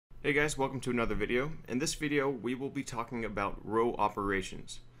Hey guys, welcome to another video. In this video, we will be talking about row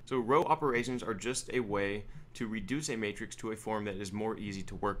operations. So row operations are just a way to reduce a matrix to a form that is more easy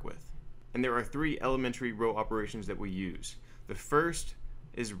to work with. And there are three elementary row operations that we use. The first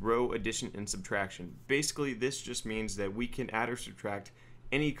is row addition and subtraction. Basically, this just means that we can add or subtract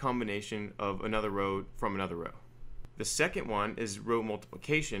any combination of another row from another row. The second one is row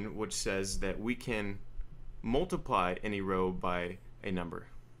multiplication, which says that we can multiply any row by a number.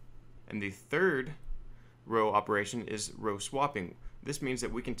 And the third row operation is row swapping. This means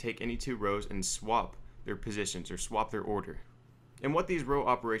that we can take any two rows and swap their positions or swap their order. And what these row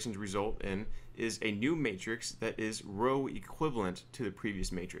operations result in is a new matrix that is row equivalent to the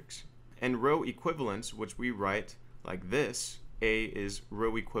previous matrix. And row equivalence, which we write like this, A is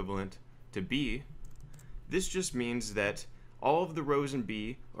row equivalent to B, this just means that all of the rows in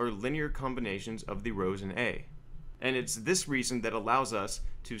B are linear combinations of the rows in A. And it's this reason that allows us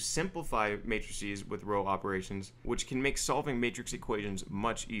to simplify matrices with row operations, which can make solving matrix equations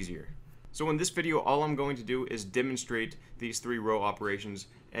much easier. So in this video, all I'm going to do is demonstrate these three row operations,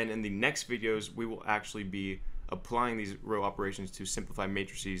 and in the next videos, we will actually be applying these row operations to simplify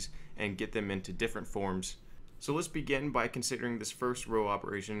matrices and get them into different forms. So let's begin by considering this first row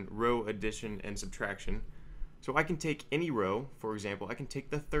operation, row addition and subtraction. So I can take any row, for example, I can take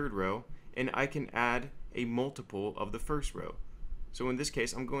the third row, and I can add a multiple of the first row. So in this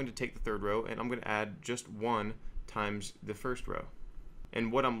case, I'm going to take the third row and I'm going to add just 1 times the first row.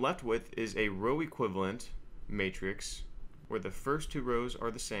 And what I'm left with is a row equivalent matrix where the first two rows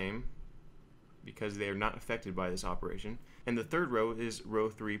are the same because they are not affected by this operation. And the third row is row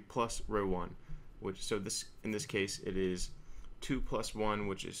 3 plus row 1, in this case it is 2 plus 1,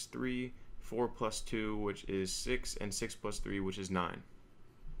 which is 3, 4 plus 2, which is 6, and 6 plus 3, which is 9.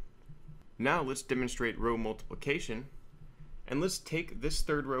 Now let's demonstrate row multiplication, and let's take this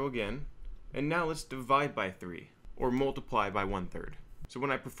third row again, and now let's divide by 3, or multiply by 1/3. So when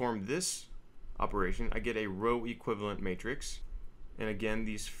I perform this operation, I get a row equivalent matrix, and again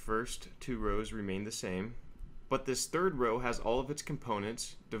these first two rows remain the same, but this third row has all of its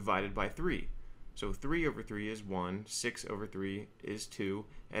components divided by 3. So 3 over 3 is 1, 6 over 3 is 2,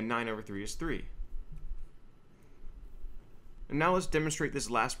 and 9 over 3 is 3. And now let's demonstrate this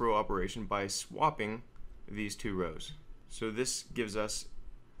last row operation by swapping these two rows. So this gives us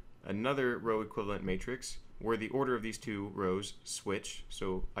another row equivalent matrix where the order of these two rows switch.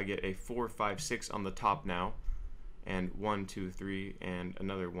 So I get a 4, 5, 6 on the top now, and 1, 2, 3, and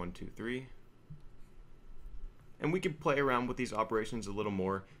another 1, 2, 3. And we can play around with these operations a little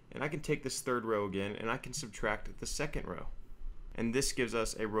more, and I can take this third row again and I can subtract the second row. And this gives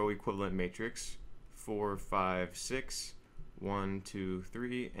us a row equivalent matrix, 4, 5, 6, 1, 2,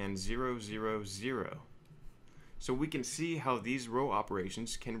 3, and 0, 0, 0. So we can see how these row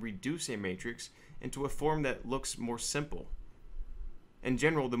operations can reduce a matrix into a form that looks more simple. In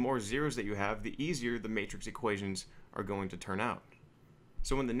general, the more zeros that you have, the easier the matrix equations are going to turn out.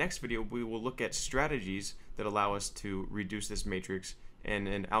 So in the next video, we will look at strategies that allow us to reduce this matrix in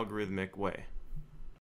an algorithmic way.